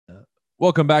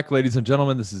Welcome back, ladies and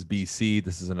gentlemen. This is BC.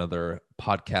 This is another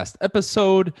podcast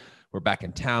episode. We're back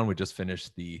in town. We just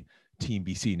finished the Team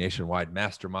BC Nationwide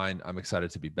Mastermind. I'm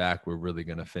excited to be back. We're really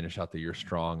going to finish out the year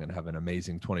strong and have an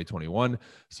amazing 2021.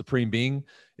 Supreme Being,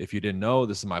 if you didn't know,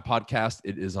 this is my podcast.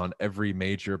 It is on every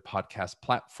major podcast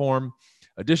platform.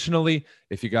 Additionally,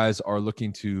 if you guys are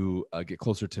looking to get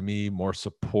closer to me, more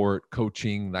support,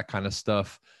 coaching, that kind of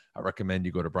stuff, I recommend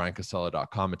you go to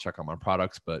briancasella.com and check out my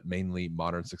products, but mainly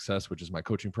Modern Success, which is my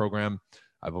coaching program.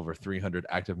 I have over 300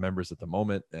 active members at the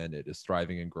moment, and it is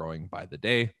thriving and growing by the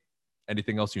day.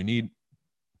 Anything else you need?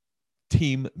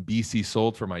 Team BC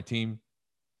sold for my team.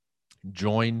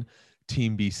 Join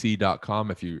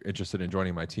teambc.com if you're interested in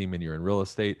joining my team and you're in real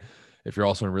estate. If you're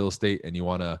also in real estate and you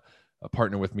want to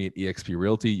partner with me at eXp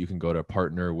Realty, you can go to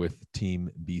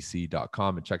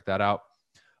partnerwithteambc.com and check that out.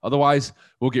 Otherwise,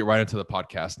 we'll get right into the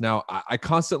podcast. Now, I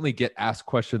constantly get asked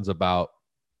questions about,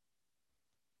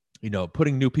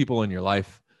 putting new people in your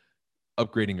life,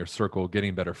 upgrading your circle,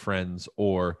 getting better friends,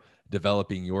 or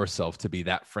developing yourself to be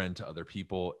that friend to other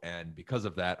people. And because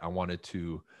of that, I wanted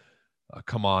to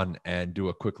come on and do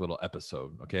a quick little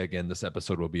episode. Okay. Again, this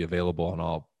episode will be available on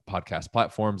all podcast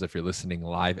platforms. If you're listening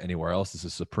live anywhere else, this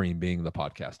is Supreme Being, the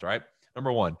podcast. All right.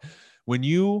 Number one,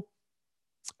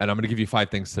 and I'm going to give you 5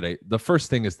 things today. The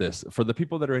first thing is this: for the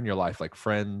people that are in your life, like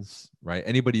friends, right?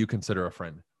 Anybody you consider a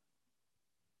friend,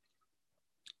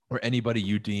 or anybody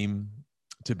you deem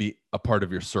to be a part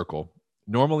of your circle.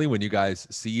 Normally, when you guys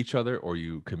see each other or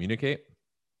you communicate,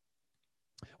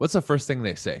 what's the first thing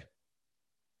they say?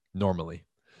 Normally,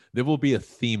 there will be a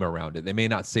theme around it. They may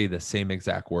not say the same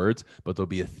exact words, but there'll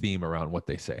be a theme around what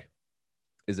they say.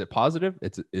 Is it positive?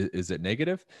 Is it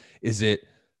negative? Is it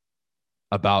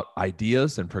about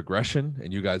ideas and progression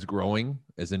and you guys growing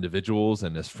as individuals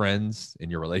and as friends in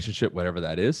your relationship, whatever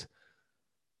that is?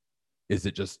 Is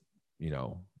it just,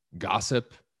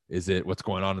 gossip? Is it what's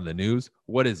going on in the news?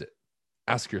 What is it?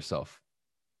 Ask yourself,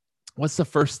 what's the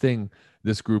first thing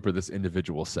this group or this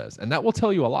individual says? And that will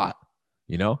tell you a lot.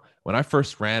 When I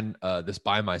first ran this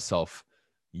by myself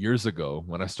years ago,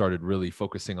 when I started really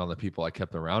focusing on the people I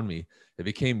kept around me, it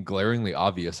became glaringly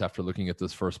obvious after looking at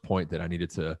this first point that I needed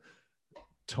to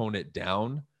tone it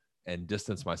down and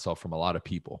distance myself from a lot of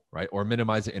people, right? Or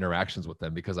minimize the interactions with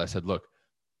them, because I said, look,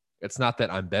 it's not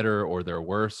that I'm better or they're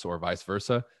worse or vice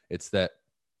versa. It's that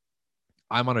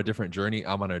I'm on a different journey.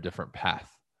 I'm on a different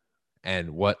path.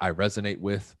 And what I resonate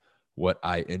with, what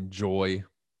I enjoy,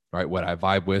 right? What I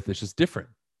vibe with, it's just different,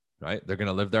 right? They're going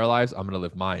to live their lives. I'm going to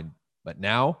live mine. But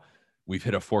now we've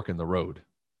hit a fork in the road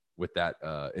with that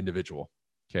individual,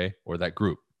 okay? Or that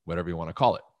group, whatever you want to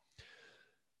call it.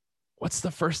 What's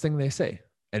the first thing they say?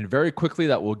 And very quickly,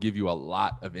 that will give you a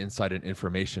lot of insight and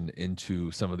information into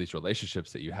some of these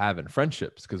relationships that you have and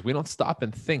friendships, because we don't stop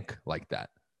and think like that,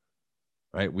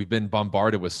 right? We've been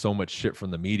bombarded with so much shit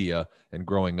from the media and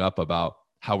growing up about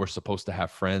how we're supposed to have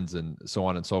friends and so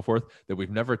on and so forth, that we've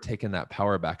never taken that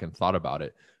power back and thought about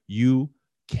it. You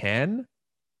can,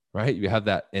 right? You have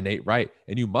that innate right.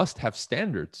 And you must have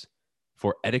standards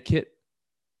for etiquette,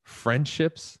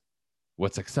 friendships,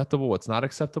 what's acceptable, what's not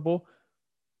acceptable.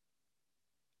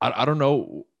 I don't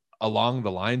know along the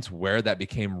lines where that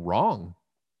became wrong.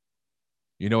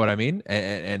 You know what I mean?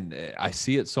 And I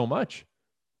see it so much.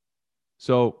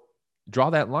 So draw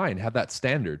that line, have that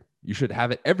standard. You should have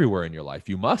it everywhere in your life.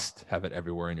 You must have it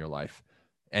everywhere in your life.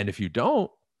 And if you don't,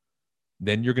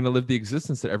 then you're going to live the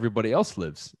existence that everybody else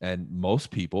lives. And most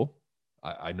people,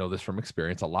 I know this from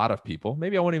experience, a lot of people,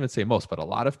 maybe I won't even say most, but a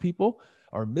lot of people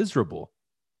are miserable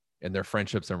in their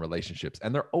friendships and relationships.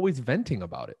 And they're always venting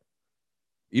about it,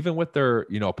 even with their,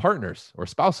 partners or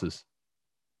spouses.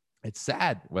 It's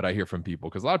sad what I hear from people,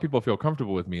 because a lot of people feel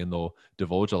comfortable with me and they'll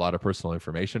divulge a lot of personal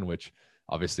information, which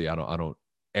obviously I don't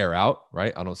air out,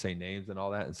 right? I don't say names and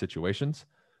all that in situations,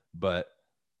 but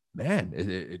man,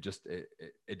 it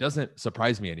doesn't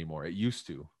surprise me anymore. It used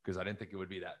to, because I didn't think it would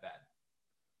be that bad.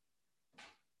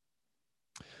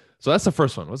 So that's the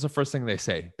first one. What's the first thing they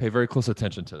say? Pay very close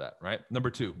attention to that, right?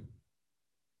 Number 2,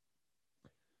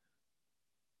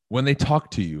 when they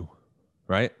talk to you,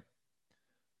 right?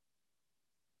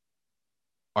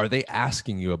 Are they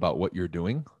asking you about what you're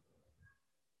doing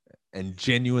and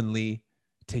genuinely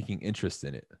taking interest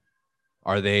in it?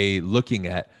 Are they looking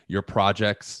at your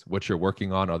projects, what you're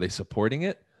working on? Are they supporting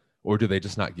it, or do they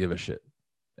just not give a shit?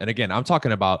 And again, I'm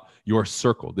talking about your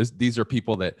circle. These are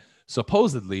people that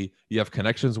supposedly you have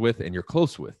connections with and you're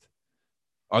close with.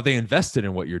 Are they invested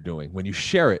in what you're doing? When you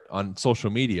share it on social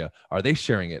media, are they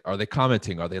sharing it? Are they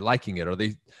commenting? Are they liking it? Are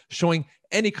they showing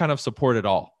any kind of support at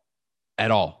all?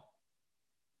 At all?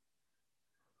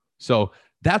 So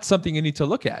that's something you need to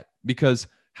look at, because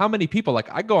How many people, like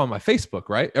I go on my Facebook,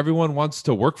 right? Everyone wants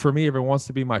to work for me. Everyone wants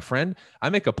to be my friend. I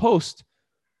make a post.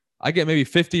 I get maybe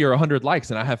 50 or 100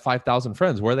 likes and I have 5,000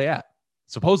 friends. Where are they at?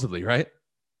 Supposedly, right?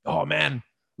 Oh man,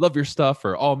 love your stuff.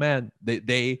 Or, oh man,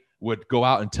 they would go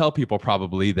out and tell people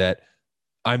probably that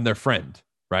I'm their friend,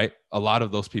 right? A lot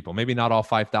of those people, maybe not all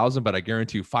 5,000, but I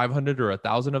guarantee you 500 or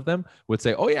 1,000 of them would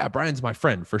say, oh yeah, Brian's my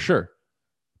friend for sure.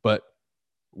 But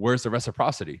where's the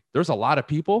reciprocity? There's a lot of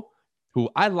people who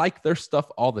I like their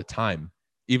stuff all the time,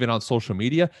 even on social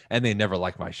media, and they never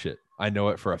like my shit. I know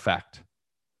it for a fact.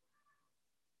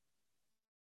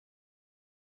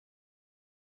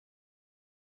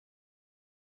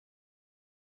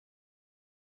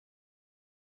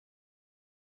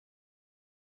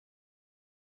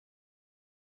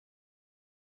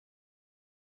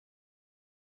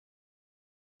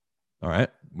 All right.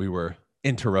 We were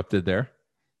interrupted there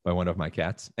by one of my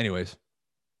cats. Anyways,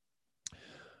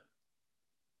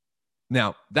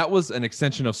 now that was an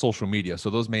extension of social media. So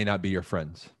those may not be your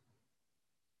friends.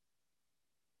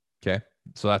 Okay.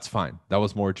 So that's fine. That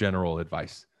was more general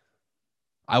advice.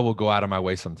 I will go out of my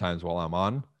way sometimes while I'm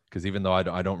on, because even though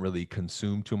I don't really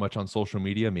consume too much on social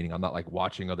media, meaning I'm not like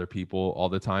watching other people all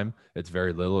the time, it's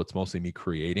very little. It's mostly me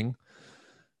creating.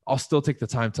 I'll still take the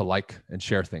time to like and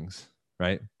share things,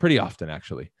 right? Pretty often,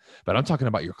 actually. But I'm talking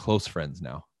about your close friends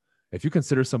now. If you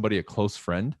consider somebody a close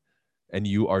friend and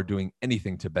you are doing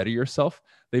anything to better yourself,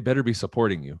 they better be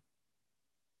supporting you.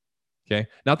 Okay.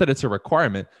 Not that it's a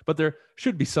requirement, but there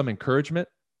should be some encouragement,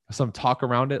 some talk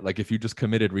around it. Like if you just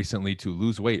committed recently to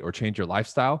lose weight or change your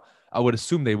lifestyle, I would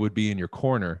assume they would be in your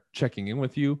corner checking in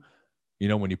with you, you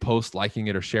know, when you post, liking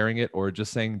it or sharing it, or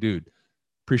just saying, dude,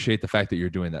 appreciate the fact that you're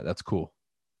doing that. That's cool.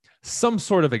 Some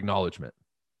sort of acknowledgement.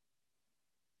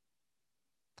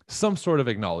 Some sort of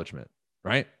acknowledgement,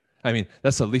 right? I mean,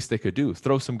 that's the least they could do.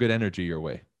 Throw some good energy your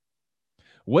way.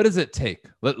 What does it take?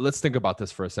 Let's think about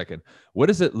this for a second. What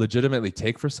does it legitimately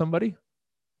take for somebody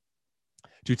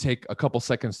to take a couple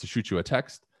seconds to shoot you a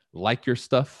text, like your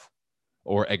stuff,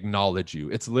 or acknowledge you?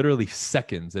 It's literally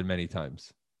seconds and many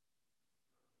times.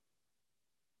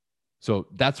 So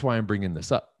that's why I'm bringing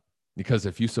this up. Because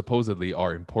if you supposedly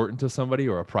are important to somebody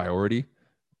or a priority,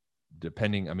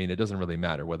 depending, I mean, it doesn't really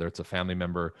matter whether it's a family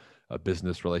member, a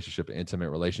business relationship, an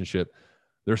intimate relationship,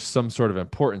 there's some sort of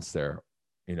importance there.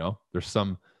 You know, there's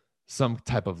some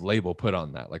type of label put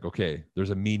on that. Like, okay,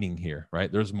 there's a meaning here,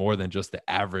 right? There's more than just the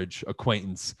average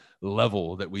acquaintance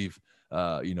level that we've,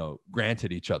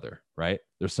 granted each other, right?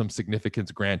 There's some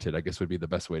significance granted, I guess would be the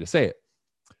best way to say it.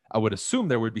 I would assume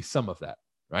there would be some of that,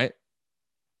 right?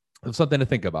 It's something to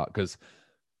think about because,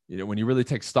 you know, when you really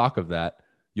take stock of that,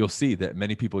 you'll see that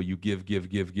many people you give,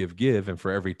 and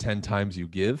for every 10 times you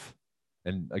give,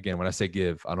 and again, when I say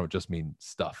give, I don't just mean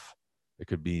stuff. It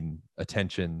could mean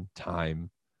attention, time,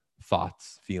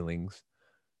 thoughts, feelings.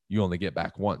 You only get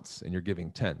back once and you're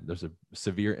giving 10. There's a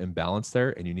severe imbalance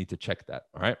there and you need to check that.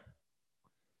 All right.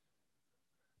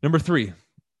 Number 3,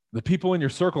 the people in your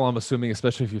circle, I'm assuming,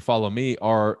 especially if you follow me,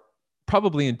 are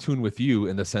probably in tune with you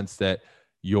in the sense that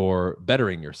you're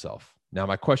bettering yourself. Now,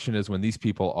 my question is, when these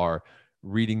people are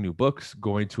reading new books,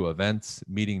 going to events,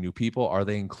 meeting new people, are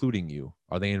they including you?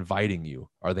 Are they inviting you?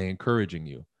 Are they encouraging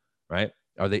you? Right?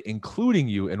 Are they including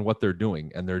you in what they're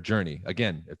doing and their journey?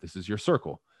 Again, if this is your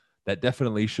circle, that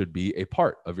definitely should be a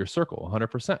part of your circle,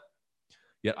 100%.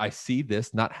 Yet I see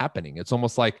this not happening. It's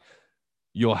almost like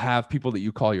you'll have people that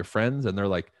you call your friends and they're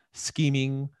like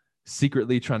scheming,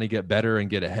 secretly trying to get better and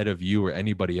get ahead of you or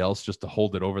anybody else just to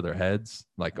hold it over their heads.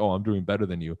 Like, oh, I'm doing better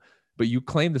than you. But you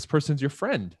claim this person's your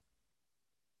friend.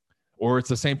 Or it's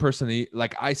the same person that,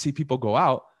 like, I see people go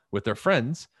out with their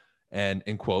friends and,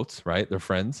 in quotes, right, their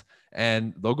friends,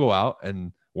 and they'll go out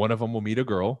and one of them will meet a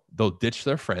girl. They'll ditch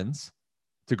their friends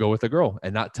to go with a girl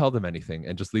and not tell them anything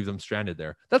and just leave them stranded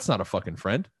there. That's not a fucking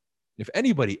friend. If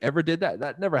anybody ever did that,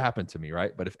 that never happened to me,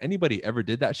 right? But if anybody ever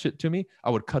did that shit to me, I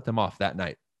would cut them off that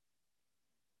night.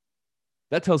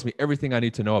 That tells me everything I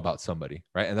need to know about somebody,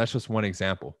 right? And that's just one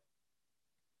example.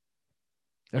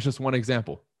 That's just one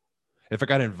example. If I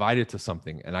got invited to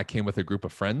something and I came with a group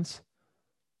of friends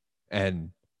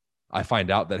and I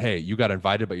find out that, hey, you got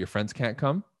invited, but your friends can't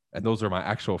come, and those are my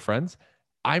actual friends,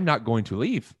 I'm not going to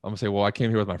leave. I'm going to say, well, I came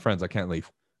here with my friends. I can't leave.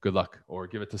 Good luck. Or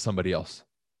give it to somebody else.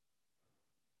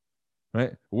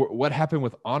 Right? What happened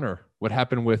with honor? What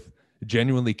happened with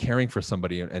genuinely caring for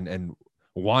somebody and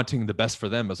wanting the best for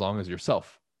them as long as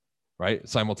yourself, right?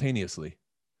 Simultaneously.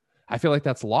 I feel like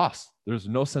that's lost. There's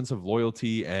no sense of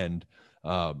loyalty and,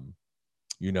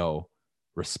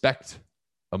 respect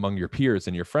among your peers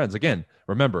and your friends. Again,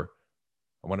 remember,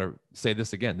 I want to say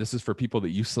this again. This is for people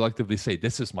that you selectively say,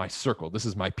 this is my circle. This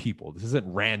is my people. This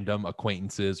isn't random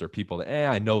acquaintances or people that,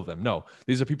 I know them. No,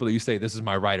 these are people that you say, this is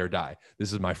my ride or die.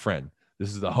 This is my friend. This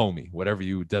is the homie, whatever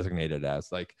you designate it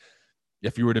as. Like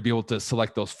if you were to be able to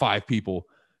select those 5 people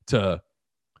to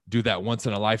do that once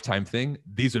in a lifetime thing,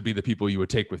 these would be the people you would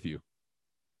take with you.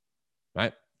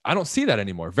 Right? I don't see that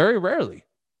anymore. Very rarely.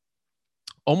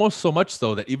 Almost so much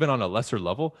so that even on a lesser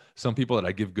level, some people that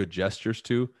I give good gestures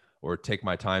to, or take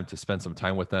my time to spend some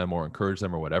time with them or encourage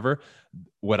them or whatever,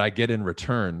 what I get in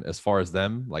return as far as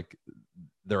them, like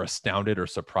they're astounded or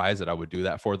surprised that I would do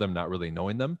that for them, not really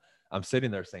knowing them. I'm sitting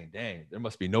there saying, dang, there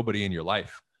must be nobody in your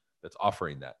life that's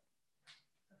offering that.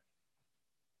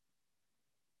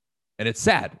 And it's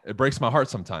sad. It breaks my heart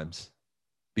sometimes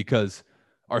because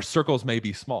our circles may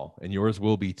be small and yours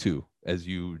will be too as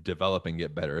you develop and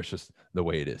get better. It's just the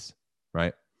way it is,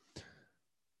 right?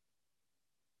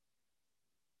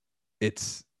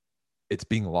 It's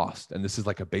being lost. And this is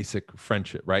like a basic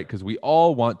friendship, right? Because we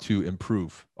all want to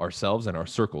improve ourselves and our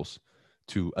circles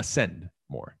to ascend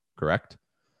more, correct?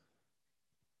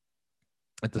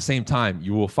 At the same time,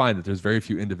 you will find that there's very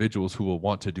few individuals who will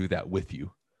want to do that with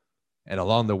you. And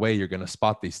along the way, you're going to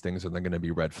spot these things and they're going to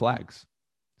be red flags.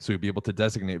 So you'll be able to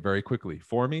designate very quickly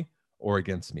for me or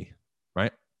against me,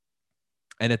 right?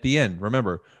 And at the end,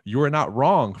 remember, you are not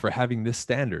wrong for having this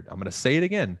standard. I'm going to say it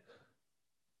again.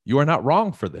 You are not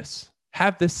wrong for this.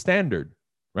 Have this standard,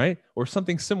 right? Or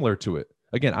something similar to it.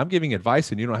 Again, I'm giving advice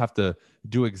and you don't have to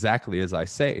do exactly as I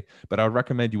say, but I would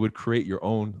recommend you would create your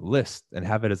own list and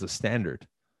have it as a standard.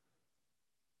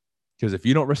 Because if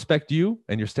you don't respect you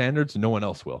and your standards, no one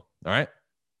else will. All right.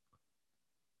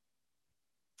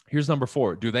 Here's number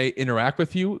 4. Do they interact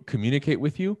with you, communicate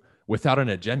with you without an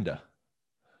agenda?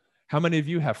 How many of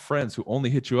you have friends who only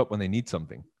hit you up when they need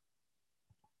something?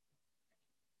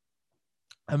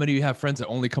 How many of you have friends that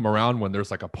only come around when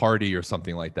there's like a party or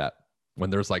something like that? When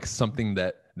there's like something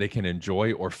that they can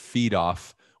enjoy or feed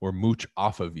off or mooch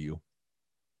off of you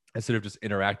instead of just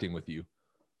interacting with you,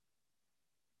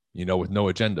 you know, with no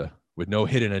agenda, with no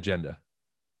hidden agenda.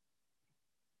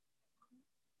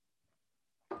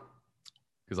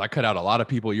 Because I cut out a lot of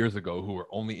people years ago who were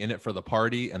only in it for the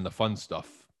party and the fun stuff.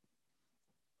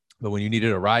 But when you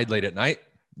needed a ride late at night,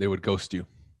 they would ghost you.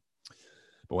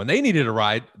 But when they needed a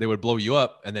ride, they would blow you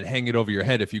up and then hang it over your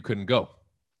head if you couldn't go.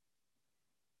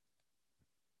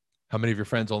 How many of your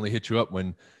friends only hit you up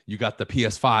when you got the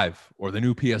PS5 or the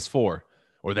new PS4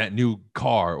 or that new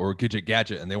car or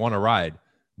gadget and they want a ride?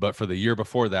 But for the year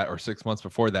before that or 6 months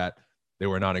before that, they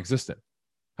were non-existent.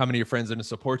 How many of your friends didn't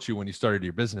support you when you started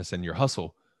your business and your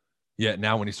hustle? Yet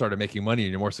now when you started making money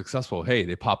and you're more successful, hey,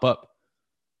 they pop up.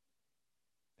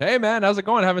 Hey, man, how's it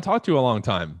going? I haven't talked to you in a long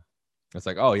time. It's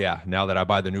like, oh, yeah, now that I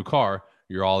buy the new car,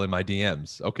 you're all in my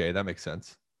DMs. Okay, that makes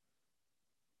sense.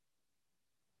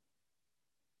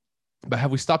 But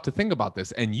have we stopped to think about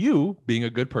this? And you, being a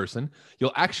good person,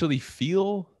 you'll actually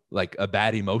feel like a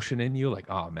bad emotion in you. Like,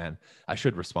 oh, man, I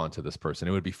should respond to this person.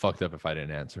 It would be fucked up if I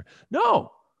didn't answer.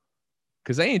 No,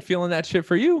 because they ain't feeling that shit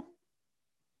for you.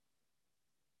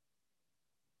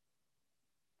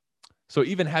 So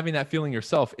even having that feeling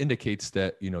yourself indicates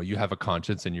that, you know, you have a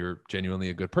conscience and you're genuinely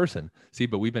a good person. See,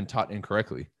 but we've been taught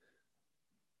incorrectly.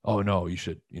 Oh, no, you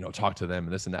should, you know, talk to them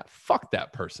and this and that. Fuck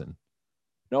that person.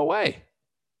 No way.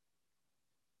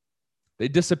 They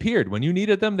disappeared. When you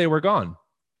needed them, they were gone.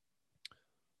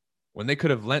 When they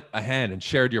could have lent a hand and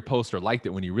shared your post or liked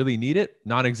it when you really need it,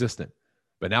 non-existent.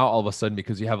 But now all of a sudden,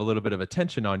 because you have a little bit of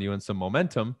attention on you and some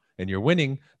momentum and you're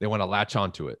winning, they want to latch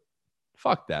onto it.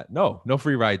 Fuck that. No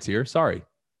free rides here. Sorry.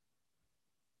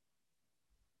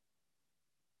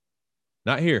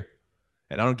 Not here.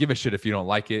 And I don't give a shit if you don't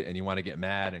like it and you want to get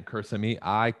mad and curse at me.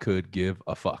 I could give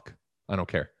a fuck. I don't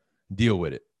care. Deal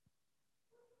with it.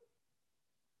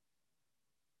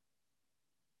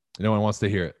 No one wants to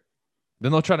hear it.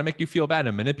 Then they'll try to make you feel bad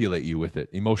and manipulate you with it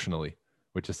emotionally,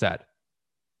 which is sad.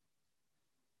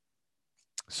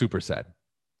 Super sad.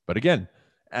 But again,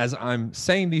 as I'm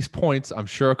saying these points, I'm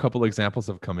sure a couple examples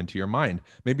have come into your mind.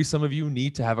 Maybe some of you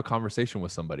need to have a conversation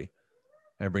with somebody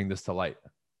and bring this to light.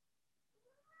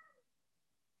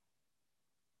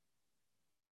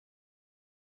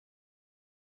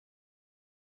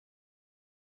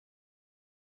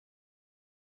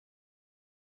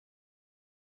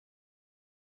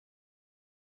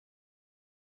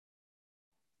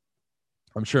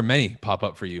 I'm sure many pop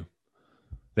up for you.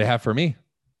 They have for me,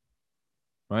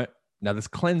 right? Now, this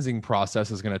cleansing process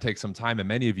is going to take some time, and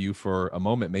many of you for a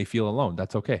moment may feel alone.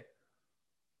 That's okay.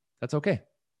 That's okay.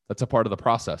 That's a part of the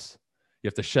process. You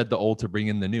have to shed the old to bring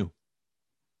in the new.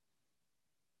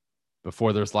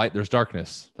 Before there's light, there's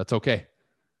darkness. That's okay.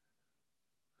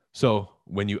 So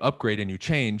when you upgrade and you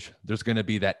change, there's going to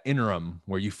be that interim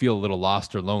where you feel a little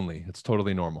lost or lonely. It's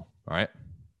totally normal. All right.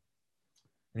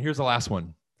 And here's the last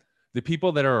one. The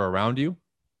people that are around you,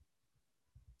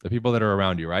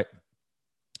 right?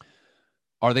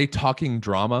 Are they talking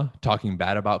drama, talking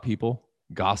bad about people,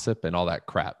 gossip, and all that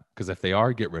crap? Because if they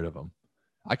are, get rid of them.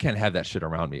 I can't have that shit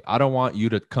around me. I don't want you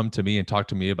to come to me and talk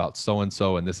to me about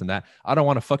so-and-so and this and that. I don't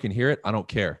want to fucking hear it. I don't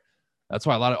care. That's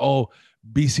why a lot of, oh,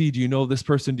 BC, do you know this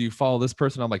person? Do you follow this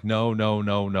person? I'm like, no.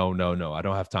 I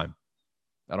don't have time.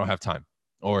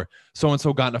 Or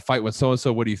so-and-so got in a fight with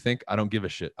so-and-so. What do you think? I don't give a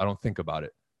shit. I don't think about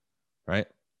it. Right?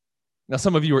 Now,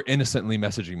 some of you are innocently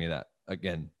messaging me that.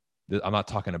 Again, I'm not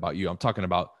talking about you. I'm talking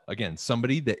about, again,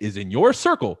 somebody that is in your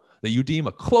circle that you deem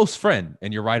a close friend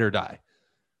and you're ride or die.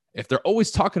 If they're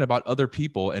always talking about other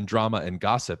people and drama and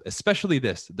gossip, especially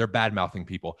this, they're bad-mouthing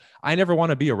people. I never want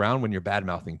to be around when you're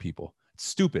bad-mouthing people. It's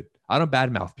stupid. I don't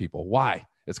bad-mouth people. Why?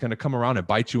 It's going to come around and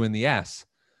bite you in the ass.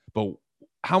 But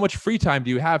how much free time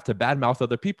do you have to bad-mouth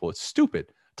other people? It's stupid.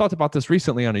 I talked about this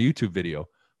recently on a YouTube video,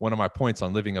 one of my points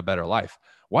on living a better life.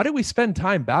 Why do we spend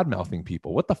time bad-mouthing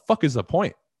people? What the fuck is the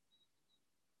point?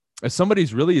 If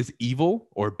somebody's really as evil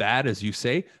or bad as you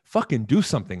say, fucking do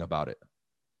something about it.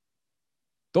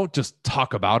 Don't just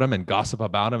talk about them and gossip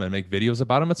about them and make videos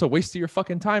about them. It's a waste of your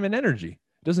fucking time and energy.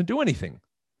 It doesn't do anything.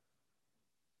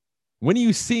 When are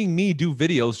you seeing me do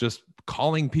videos just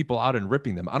calling people out and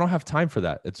ripping them? I don't have time for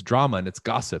that. It's drama and it's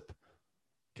gossip.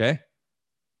 Okay?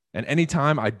 And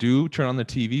anytime I do turn on the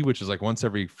TV, which is like once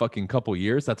every fucking couple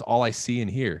years, that's all I see and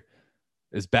hear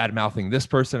is bad mouthing this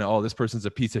person. Oh, this person's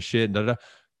a piece of shit. And da-da.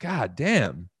 God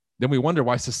damn. Then we wonder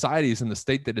why society is in the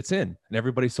state that it's in. And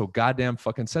everybody's so goddamn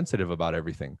fucking sensitive about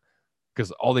everything.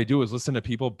 Because all they do is listen to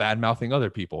people bad mouthing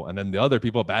other people. And then the other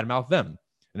people bad mouth them.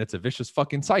 And it's a vicious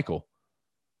fucking cycle.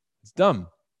 It's dumb.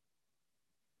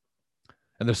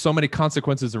 And there's so many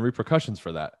consequences and repercussions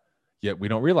for that. Yet we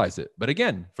don't realize it. But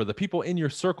again, for the people in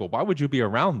your circle, why would you be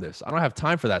around this? I don't have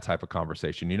time for that type of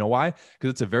conversation. You know why?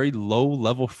 Because it's a very low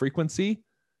level frequency,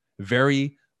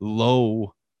 very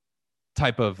low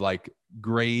type of like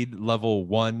grade level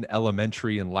 1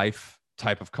 elementary in life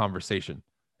type of conversation.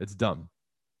 It's dumb.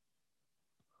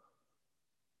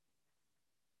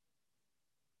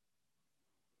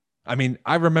 I mean,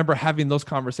 I remember having those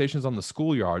conversations on the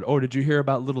schoolyard. Oh, did you hear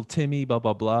about little Timmy? Blah,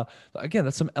 blah, blah. Again,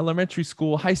 that's some elementary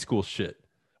school, high school shit.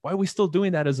 Why are we still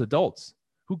doing that as adults?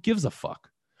 Who gives a fuck?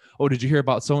 Oh, did you hear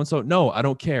about so-and-so? No, I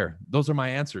don't care. Those are my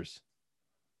answers.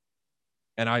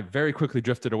 And I very quickly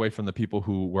drifted away from the people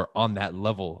who were on that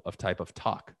level of type of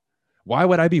talk. Why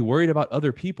would I be worried about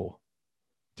other people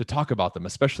to talk about them,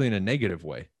 especially in a negative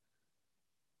way?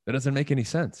 That doesn't make any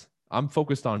sense. I'm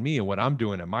focused on me and what I'm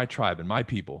doing and my tribe and my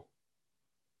people.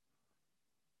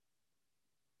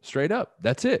 Straight up.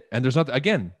 That's it. And there's nothing,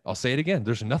 again, I'll say it again.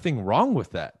 There's nothing wrong with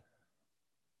that.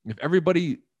 If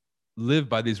everybody lived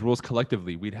by these rules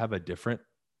collectively, we'd have a different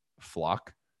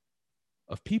flock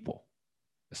of people,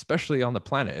 especially on the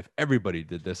planet. If everybody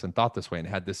did this and thought this way and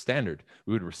had this standard,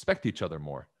 we would respect each other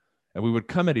more and we would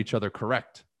come at each other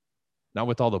correct, not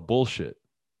with all the bullshit.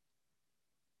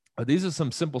 But these are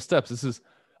some simple steps. This is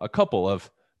a couple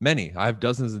of many. I have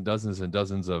dozens and dozens and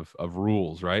dozens of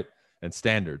rules, right? And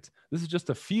standards. This is just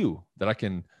a few that I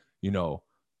can,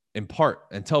 impart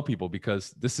and tell people,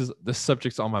 because this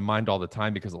subject's on my mind all the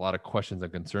time, because a lot of questions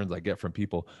and concerns I get from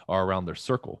people are around their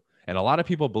circle. And a lot of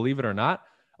people, believe it or not,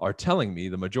 are telling me,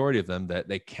 the majority of them, that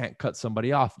they can't cut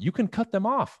somebody off. You can cut them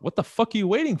off. What the fuck are you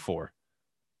waiting for?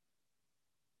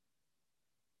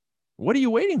 What are you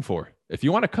waiting for? If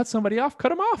you want to cut somebody off, cut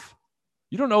them off.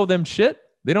 You don't owe them shit.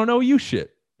 They don't owe you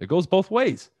shit. It goes both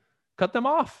ways. Cut them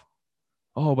off.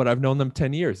 Oh, but I've known them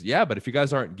 10 years. Yeah, but if you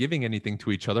guys aren't giving anything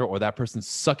to each other, or that person's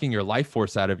sucking your life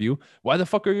force out of you, why the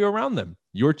fuck are you around them?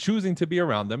 You're choosing to be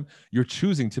around them. You're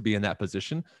choosing to be in that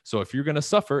position. So if you're going to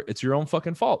suffer, it's your own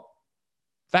fucking fault.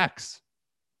 Facts.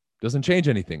 Doesn't change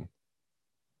anything.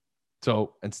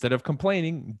 So instead of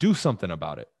complaining, do something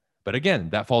about it. But again,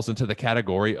 that falls into the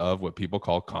category of what people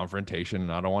call confrontation,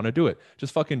 and I don't want to do it.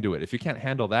 Just fucking do it. If you can't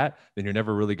handle that, then you're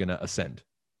never really going to ascend.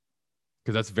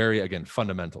 Because that's very, again,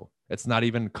 fundamental. It's not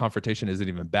even, confrontation isn't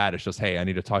even bad. It's just, hey, I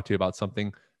need to talk to you about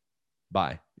something.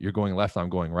 Bye. You're going left, I'm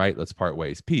going right. Let's part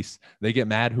ways. Peace. They get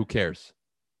mad. Who cares?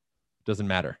 Doesn't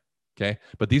matter. Okay.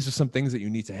 But these are some things that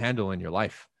you need to handle in your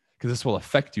life, because this will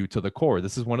affect you to the core.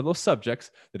 This is one of those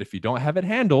subjects that if you don't have it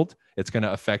handled, it's going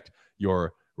to affect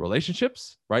your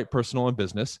relationships, right? Personal and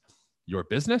business, your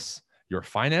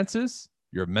finances,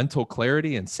 your mental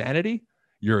clarity and sanity,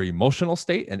 your emotional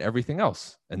state, and everything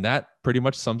else. And that pretty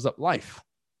much sums up life.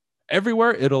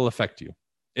 Everywhere, it'll affect you.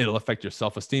 It'll affect your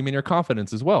self-esteem and your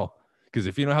confidence as well. Because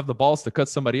if you don't have the balls to cut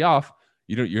somebody off,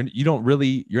 you're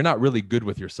not really good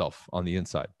with yourself on the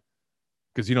inside,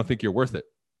 because you don't think you're worth it.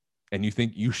 And you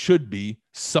think you should be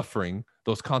suffering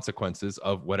those consequences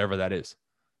of whatever that is,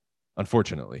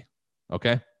 unfortunately.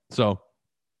 Okay. So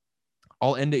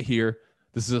I'll end it here.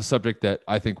 This is a subject that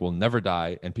I think will never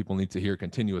die and people need to hear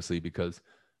continuously, because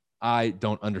I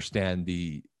don't understand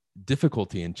the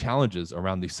difficulty and challenges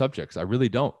around these subjects. I really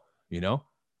don't.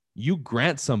 You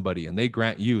grant somebody and they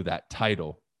grant you that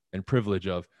title and privilege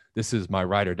of, this is my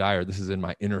ride or die, or this is in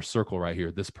my inner circle right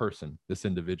here, this person, this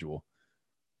individual.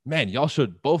 Man, y'all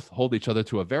should both hold each other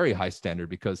to a very high standard,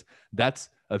 because that's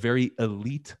a very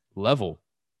elite level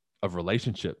of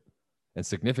relationship and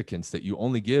significance that you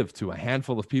only give to a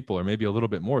handful of people, or maybe a little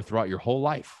bit more, throughout your whole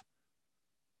life.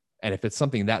 And if it's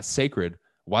something that sacred,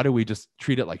 why do we just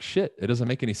treat it like shit? It doesn't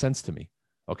make any sense to me.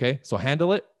 Okay, so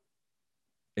handle it,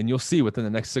 and you'll see within the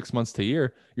next 6 months to a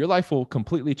year, your life will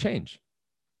completely change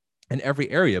in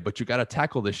every area. But you got to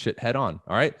tackle this shit head on.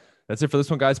 All right, that's it for this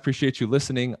one, guys. Appreciate you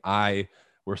listening.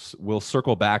 We'll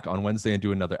circle back on Wednesday and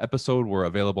do another episode. We're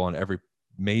available on every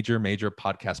major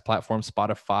podcast platform: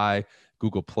 Spotify,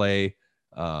 Google Play,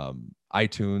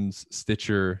 iTunes,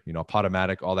 Stitcher,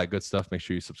 Podomatic, all that good stuff. Make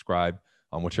sure you subscribe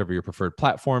on whichever your preferred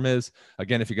platform is.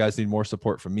 Again, if you guys need more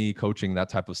support from me, coaching, that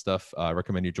type of stuff, I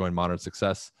recommend you join Modern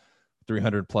Success.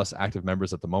 300 plus active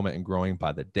members at the moment and growing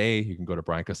by the day. You can go to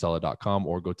briancasella.com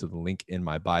or go to the link in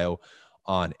my bio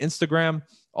on Instagram.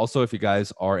 Also, if you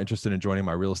guys are interested in joining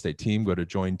my real estate team, go to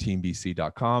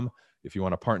jointeambc.com. If you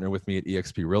want to partner with me at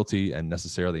eXp Realty and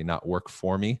necessarily not work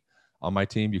for me on my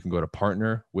team, you can go to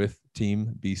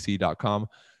partnerwithteambc.com.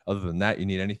 Other than that, you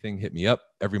need anything, hit me up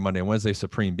every Monday and Wednesday.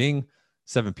 Supreme Being,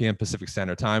 7 p.m. Pacific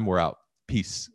Standard Time. We're out. Peace.